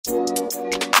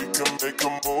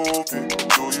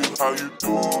how you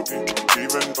do it,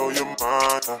 even though you're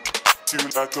mine. You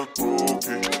like a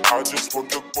groupie. I just want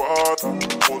the water,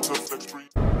 want to flex free.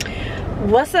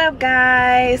 What's up,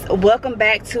 guys? Welcome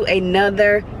back to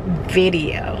another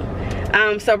video.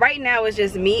 So right now it's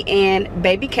just me and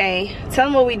Baby K. Tell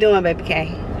them what we doing, Baby K.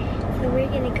 So we're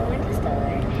gonna go in the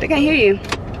store. They can't hear you.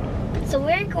 So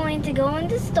we're going to go in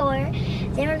the store.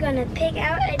 Then we're gonna pick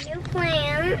out a new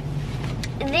plant.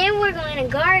 And then we're going to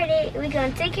guard it. We're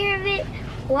gonna take care of it,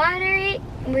 water it.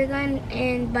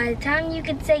 And by the time you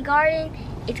could say garden,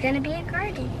 it's gonna be a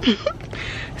garden.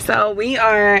 So we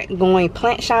are going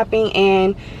plant shopping,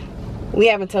 and we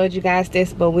haven't told you guys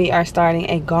this, but we are starting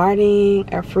a garden,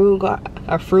 a fruit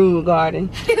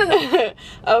garden,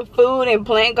 a food and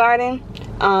plant garden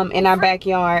in our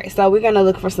backyard. So we're gonna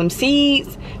look for some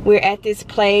seeds. We're at this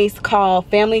place called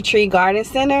Family Tree Garden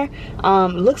Center.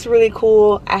 Looks really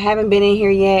cool. I haven't been in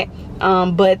here yet.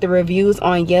 But the reviews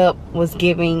on Yelp was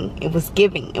giving.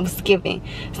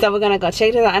 So we're gonna go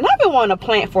check this out. And I've been wanting a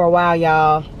plant for a while,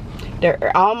 y'all. There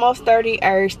are almost 30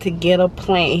 urges to get a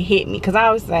plant. It hit me because I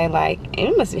was saying, like,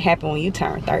 it must happen when you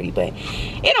turn 30, but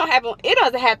it don't happen. It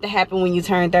doesn't have to happen when you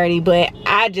turn 30, but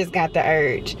I just got the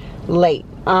urge late.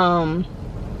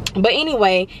 But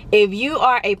anyway, if you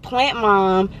are a plant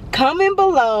mom, comment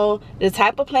below the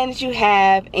type of plant that you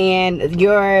have and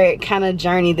your kind of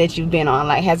journey that you've been on.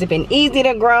 Like, has it been easy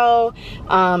to grow,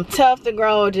 tough to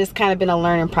grow, just kind of been a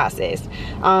learning process?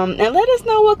 And let us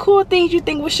know what cool things you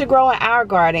think we should grow in our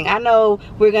garden. I know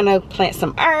we're gonna plant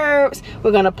some herbs,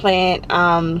 we're gonna plant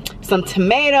some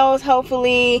tomatoes,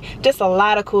 hopefully, just a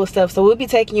lot of cool stuff. So we'll be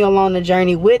taking you along the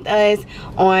journey with us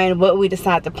on what we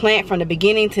decide to plant from the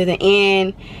beginning to the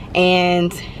end.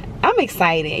 And I'm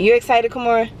excited. You excited,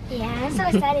 Kamora? Yeah, I'm so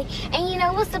excited. And you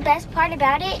know what's the best part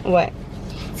about it? What?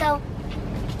 So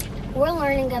we're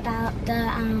learning about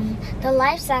the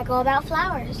life cycle about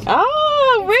flowers.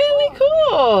 Oh, really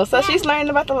cool. So yeah. She's learning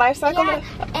about the life cycle of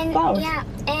flowers. Yeah,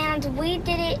 and we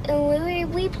did it.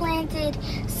 We planted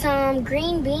some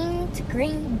green beans,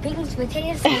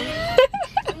 potatoes.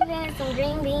 We planted some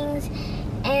green beans,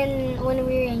 and when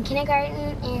we were in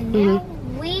kindergarten, and now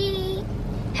we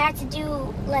had to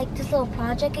do like this little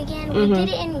project again. We did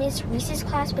it in Miss Reese's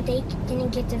class, but they didn't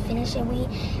get to finish it. We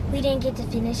didn't get to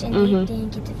finish, and they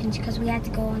didn't get to finish because we had to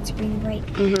go on spring break.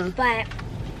 But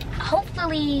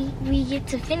hopefully we get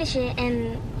to finish it,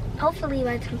 and hopefully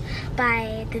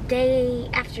by the day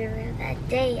after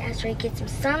it gets some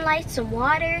sunlight, some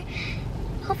water,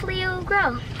 hopefully it will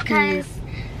grow.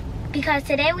 Because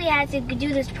today we had to do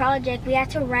this project. We had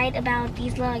to write about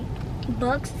these like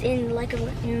books in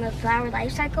the flower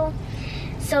life cycle.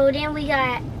 So then we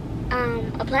got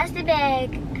a plastic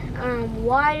bag,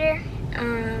 water,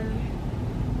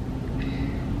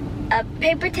 a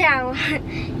paper towel,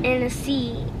 and a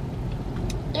seed.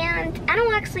 And I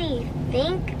don't actually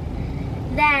think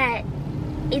that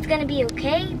it's gonna be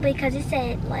okay because it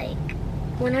said like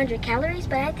 100 calories,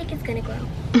 but I think it's gonna grow.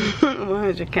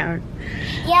 100 calories.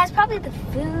 Yeah, it's probably the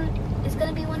food is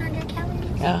gonna be 100 calories.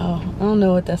 Oh, I don't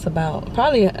know what that's about.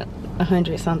 Probably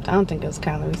 100 something. I don't think it was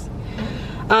calories.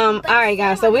 Alright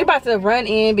guys, so we're about to run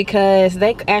in because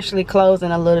they actually close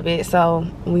in a little bit, so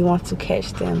we want to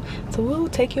catch them. So we'll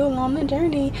take you along the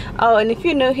journey. Oh, and if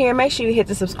you're new here, make sure you hit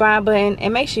the subscribe button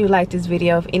and make sure you like this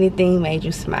video if anything made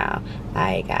you smile.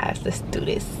 Alright guys, let's do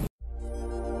this.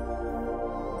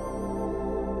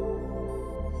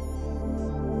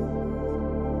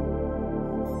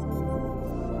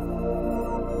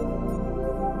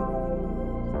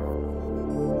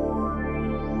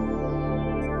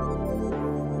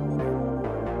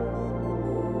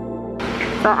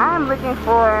 So I'm looking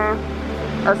for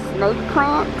a snake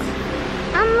plant.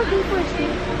 I'm looking for a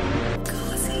snake.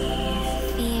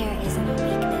 Fear isn't a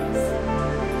weakness.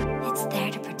 It's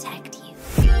there to protect you.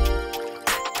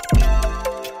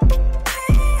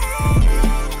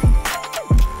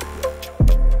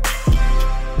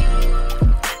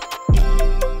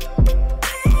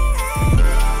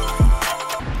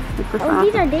 Oh,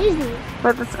 these are daisies.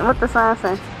 What the sign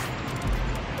say?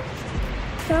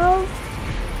 So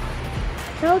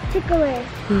ticklish.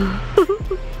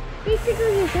 They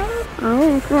tickle your toes?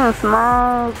 Oh, you see a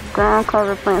small ground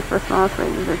cover plant for small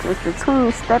stages that just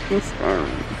between stepping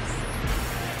stones.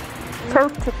 So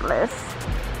ticklish.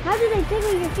 How do they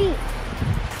tickle your feet?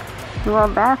 You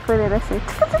want barefooted, they say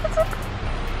tickle, tickle, tickle.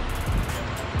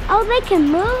 Oh, they can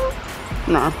move?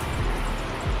 No.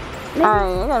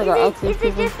 Alright, I gotta go ask Is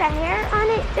it just the hair on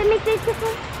it that makes it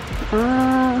tickle?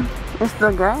 It's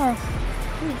the grass.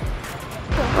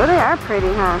 Oh, they are pretty,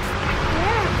 huh?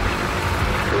 Yeah.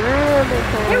 Really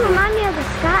pretty. They remind me of the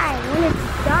sky when it's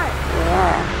dark.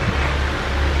 Yeah.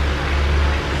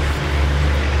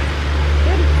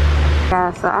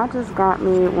 guys, so I just got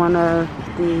me one of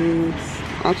these.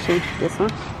 Actually, this one.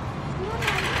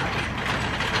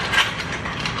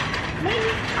 Maybe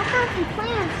I found some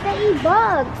plants that eat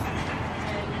bugs.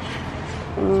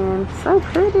 And so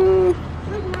pretty.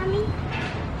 Look, Mommy.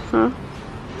 Huh?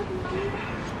 Look, Mommy.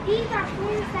 These are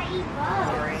plants that eat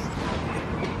bugs.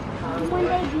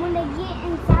 When they get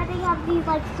inside, they have these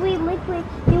like sweet liquid.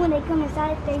 Then when they come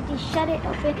inside, they just shut it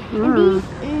open.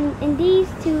 And these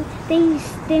two things,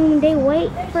 then when they wait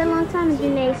for a long time, and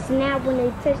then they snap when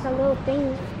they touch a little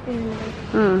thing.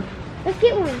 Let's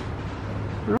get one.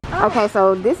 Okay,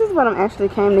 so this is what I'm actually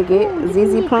came to get.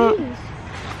 ZZ plant.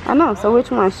 I know. So which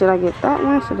one should I get? That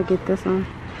one? Should I get this one?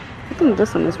 I think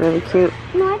this one is really cute.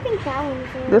 No, I think that one is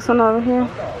good. This one over here.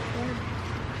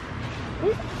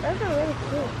 Those are really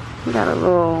cute. Got a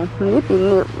little nippy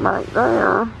nip right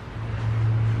there.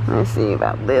 Let's see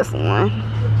about this one.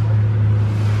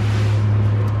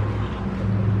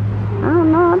 I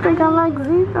don't know. I think I like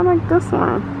like this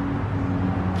one.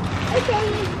 Okay,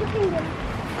 you can do it.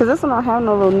 Cause this one don't have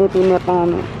no little nippy nip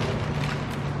on it.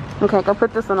 Okay, go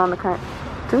put this one on the cart.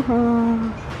 2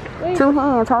 hands. Where is 2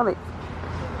 hands. Hold it.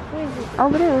 Where is it?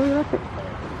 Over there. Look it.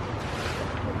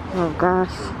 Oh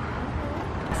gosh.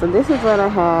 So this is what I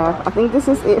have. I think this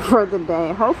is it for the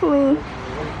day. Hopefully,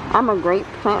 I'm a great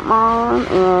plant mom,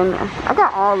 and I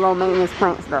got all low maintenance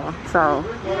plants though. So.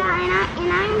 Yeah,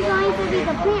 and I'm going to be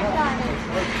the plant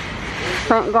gardener.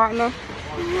 Plant gardener.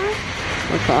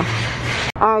 Okay.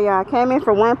 Oh yeah, I came in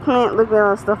for one plant. Look at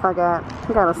all the stuff I got.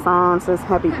 I got a sign that says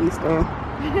Happy Easter.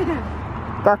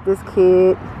 Got this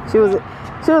kid. She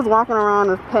was walking around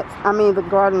the the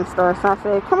garden store. So I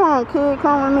said, "Come on, kid,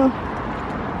 come with me."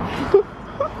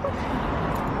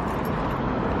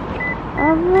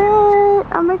 Alright,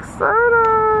 I'm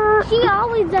excited. She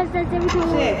always does this every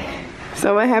time.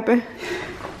 So what happened?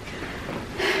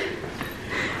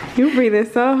 You breathing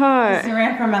so hard. I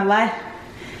ran for my life.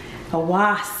 A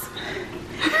wasp.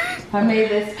 I made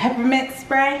this peppermint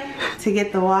spray to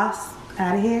get the wasp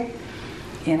out of here,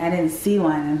 and I didn't see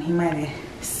one, and he might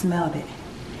have smelled it,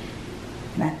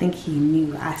 and I think he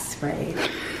knew I sprayed.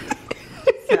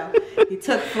 So he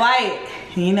took flight.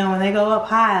 And you know when they go up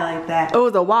high like that. It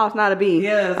was a wasp, not a bee.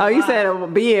 Yeah, oh, you said it was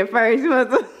a bee at first. You must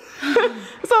have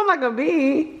sound like a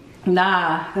bee.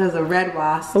 Nah, it was a red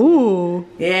wasp. Ooh.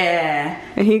 Yeah.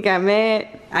 And he got mad?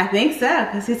 I think so,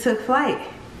 because he took flight.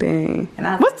 Dang. And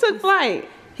I was what like, took flight?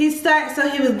 He so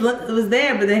he was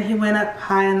there, but then he went up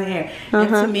high in the air. And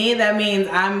to me, that means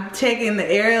I'm taking the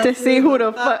aerial to see who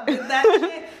the fuck with that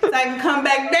shit, so I can come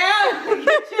back down and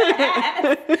get your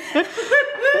ass.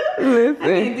 Listen. I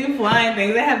can't do flying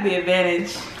things. I have the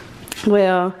advantage.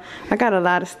 Well, I got a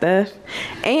lot of stuff,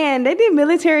 and they did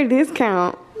military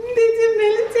discount. They did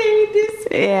military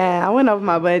discount. Yeah, I went over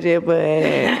my budget, but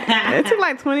it took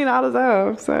like $20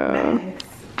 off. So.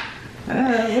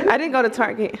 Nice. I didn't go to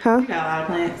Target, huh? You got a lot of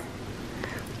plants.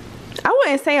 I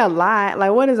wouldn't say a lot.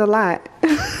 Like, what is a lot?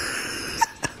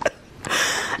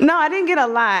 No, I didn't get a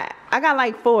lot. I got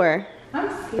like 4. I'm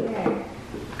scared.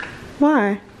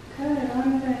 Why?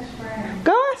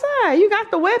 Go Go outside. You got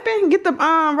the weapon. Get the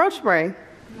roach spray.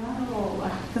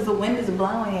 No, because the wind is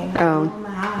blowing. Oh. My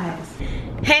eyes.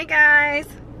 Hey guys.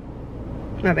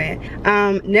 My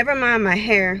bad. Never mind my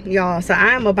hair, y'all. So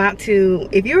I'm about to,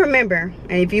 if you remember,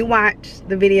 and if you watch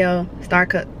the video, Star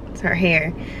cuts her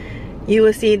hair, you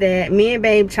will see that me and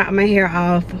Babe chopped my hair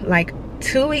off like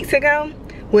 2 weeks ago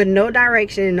with no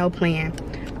direction and no plan.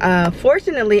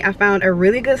 Fortunately, I found a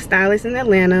really good stylist in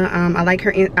Atlanta. I like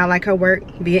her work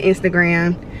via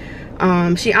Instagram.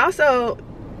 She also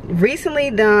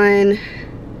recently did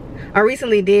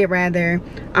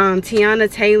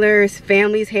Tiana Taylor's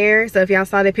family's hair. So if y'all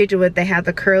saw the picture with they have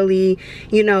the curly,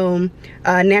 you know,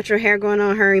 natural hair going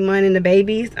on her, Iman, and the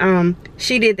babies,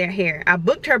 she did their hair. I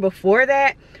booked her before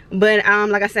that, but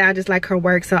like I said, I just like her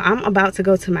work. So I'm about to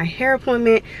go to my hair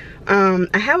appointment. I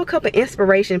have a couple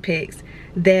inspiration pics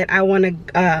that I wanted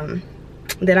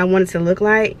to look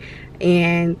like,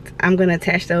 and I'm gonna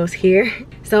attach those here.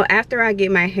 So after I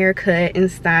get my hair cut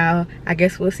and style, I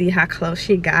guess we'll see how close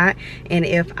she got and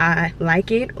if I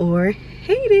like it or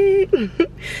hate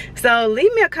it. So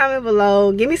leave me a comment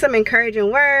below, give me some encouraging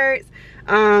words.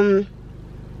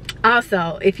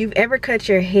 Also, if you've ever cut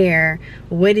your hair,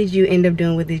 what did you end up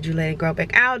doing with it? Did you let it grow back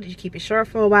out? Did you keep it short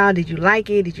for a while? Did you like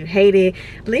it? Did you hate it?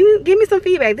 Give me some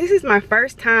feedback. This is my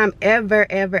first time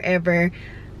ever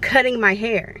cutting my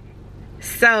hair.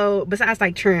 So besides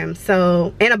like trim,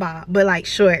 so and a bob, but like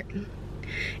short.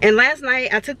 And last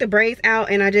night I took the braids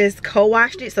out and I just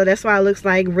co-washed it, so that's why it looks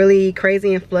like really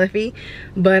crazy and fluffy.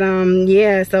 But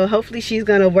yeah, so hopefully she's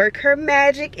gonna work her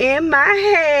magic in my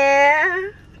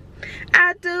hair.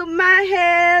 I do my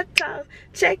hair toss,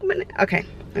 check my, okay,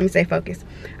 let me stay focused.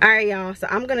 All right, y'all, so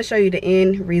I'm gonna show you the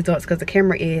end results because the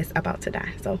camera is about to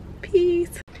die, so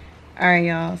peace. All right,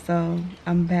 y'all, so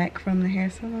I'm back from the hair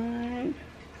salon.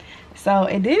 So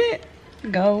it didn't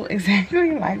go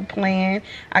exactly like planned.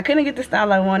 I couldn't get the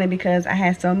style I wanted because I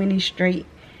had so many straight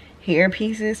hair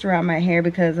pieces throughout my hair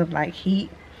because of like heat.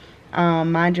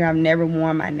 Mind you, I've never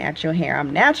worn my natural hair.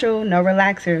 I'm natural, no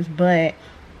relaxers, but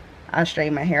I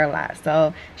straighten my hair a lot.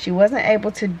 So she wasn't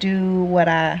able to do what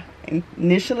I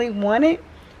initially wanted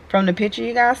from the picture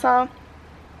you guys saw,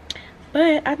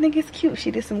 but I think it's cute.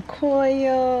 She did some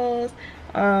coils,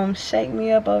 shake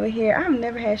me up over here. I've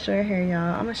never had short hair,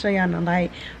 y'all. I'm gonna show y'all in the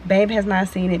light. Babe has not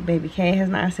seen it, baby K has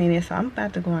not seen it, so I'm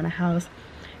about to go in the house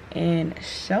and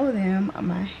show them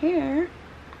my hair.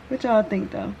 What y'all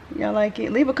think though? Y'all like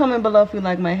it? Leave a comment below if you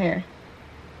like my hair.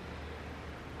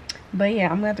 But yeah,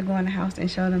 I'm gonna have to go in the house and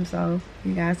show them, so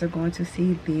you guys are going to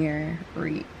see their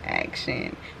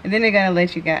reaction, and then they're gonna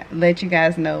let you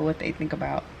guys know what they think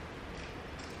about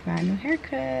my new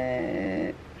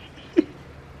haircut.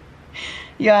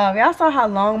 Y'all saw how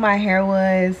long my hair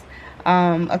was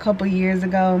a couple years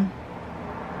ago.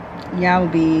 Y'all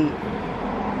would be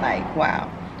like, wow.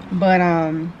 But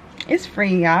it's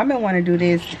free, y'all. I've been wanting to do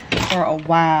this for a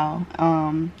while,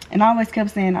 and I always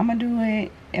kept saying I'm gonna do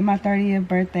it at my 30th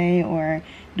birthday, or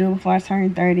do it before I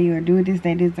turn 30, or do it this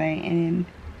day, and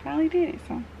finally did it,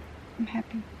 so I'm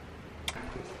happy.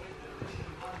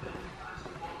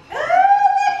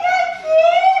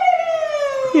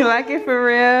 You like it for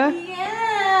real?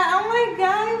 Yeah. Oh my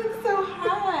god, you look so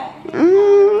hot.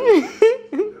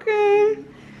 Okay.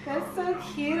 That's so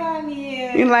cute on you.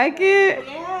 You like it?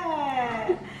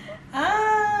 Yeah.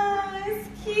 Oh, it's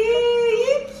cute.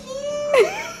 You're cute.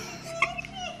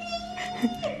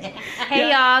 Hey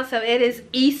y'all, so it is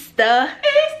Easter.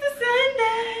 Easter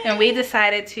Sunday. And we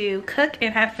decided to cook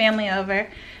and have family over.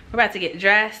 We're about to get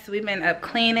dressed. We've been up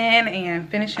cleaning and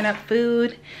finishing up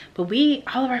food. But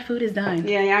all of our food is done.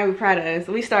 Yeah, y'all be proud of us.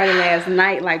 We started last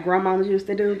night like grandmas used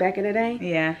to do back in the day.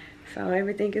 Yeah. So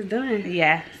everything is done.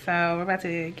 Yeah, so we're about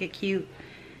to get cute.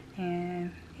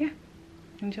 And yeah,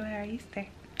 enjoy our Easter.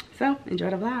 So enjoy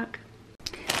the vlog.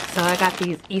 So I got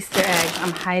these Easter eggs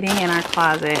I'm hiding in our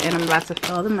closet, and I'm about to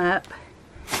fill them up.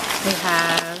 We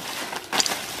have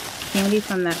candy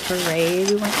from that parade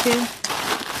we went to.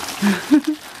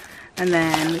 And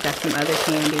then we got some other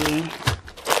candy.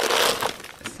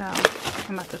 So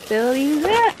I'm about to fill these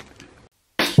up.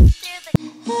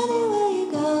 Anywhere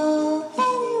you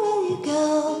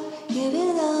go, give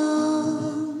it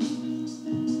all.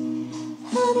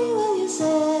 Anywhere you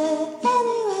say,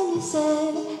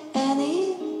 anywhere.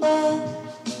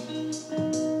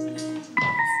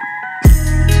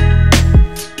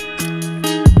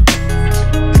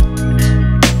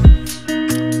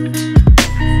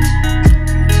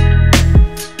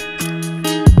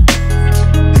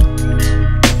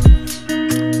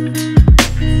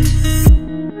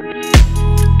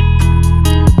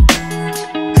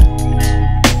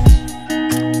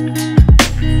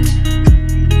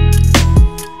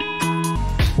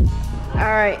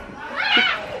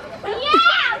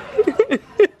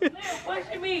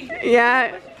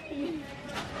 Yeah.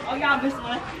 Oh, y'all missed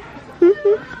one.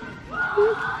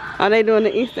 Are they doing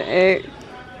the Easter egg?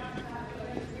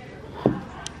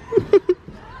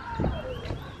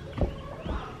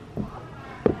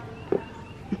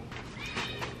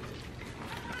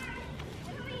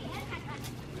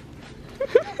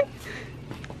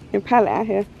 You're probably out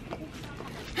here.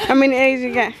 How many eggs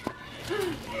you got?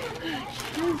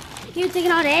 You're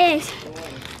taking all the eggs.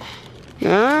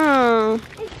 Oh.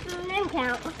 Name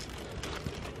count.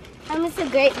 I'm just a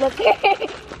great booker.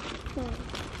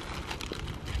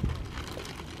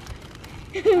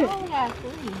 Oh, yeah.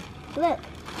 Look.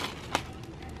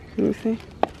 Let me see.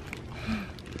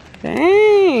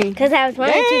 Dang. Because I was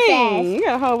running too fast. You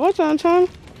got a whole bunch on time.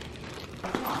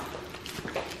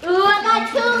 Ooh, I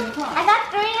got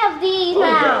 3 of these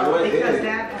now. Because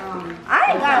that,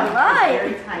 I ain't got a lot.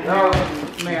 very tight.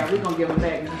 Mary, we're going to give them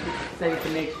back and save for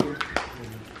next year.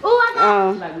 Ooh, I got.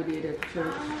 Oh. Like we did at the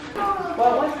church.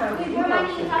 Well, what's her?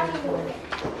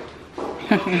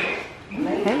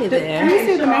 Hey there. Can you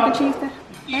see the mac and cheese there?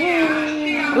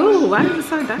 Ooh, why is it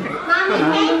so dark? Mommy,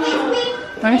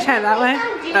 Let me try that way.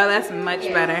 Oh, that's much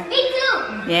better. me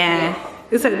too. Yeah.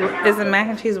 Is the mac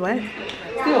and cheese wet?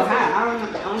 Still hot. I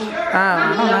don't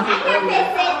know.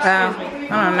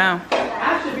 I don't know.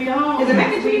 I should be home. Is it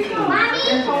mac and cheese?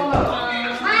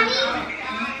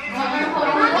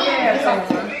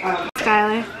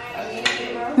 Skylar.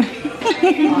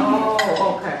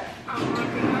 Oh, okay.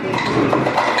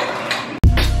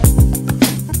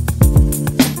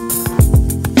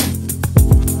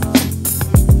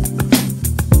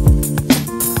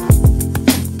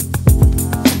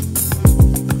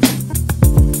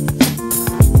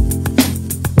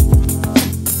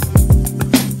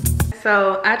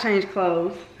 so I changed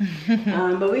clothes.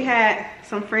 But we had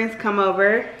some friends come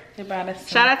over. They brought us.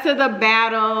 Shout out to the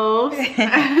Battles.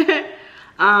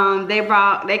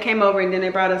 They came over and then they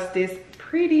brought us this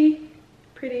pretty.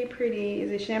 Is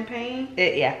it champagne?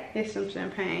 Yeah. It's some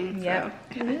champagne. Yep.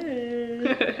 So.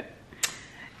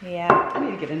 Yeah. I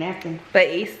need to get a napkin. But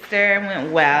Easter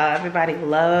went well. Everybody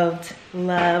loved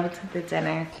the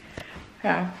dinner.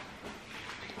 Yeah.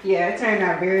 Yeah, it turned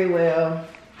out very well.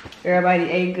 Everybody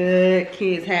ate good.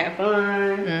 Kids had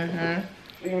fun. And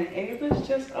it was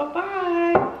just a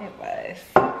vibe. It was.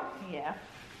 Yeah.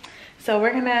 So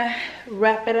we're gonna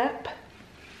wrap it up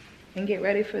and get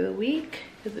ready for the week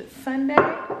because it's Sunday.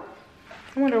 I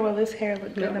wonder will this hair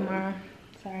look good tomorrow.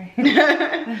 Sorry.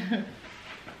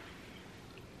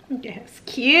 Yes,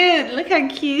 cute. Look how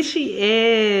cute she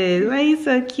is. Why are you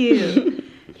so cute?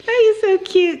 Why are you so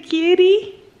cute,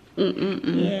 cutie?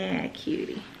 Yeah,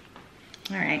 cutie.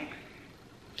 All right.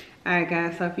 Alright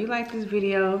guys, so if you like this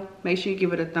video, make sure you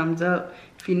give it a thumbs up.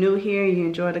 If you're new here, you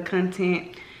enjoy the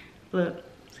content, look,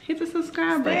 hit the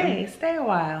subscribe button. Stay a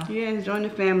while. Yes, join the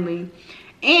family.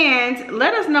 And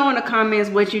let us know in the comments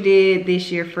what you did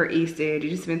this year for Easter. Did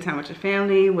you spend time with your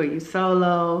family? Were you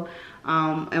solo?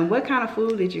 And what kind of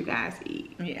food did you guys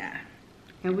eat? Yeah.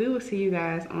 And we will see you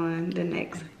guys on the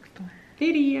next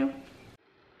video.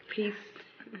 Peace.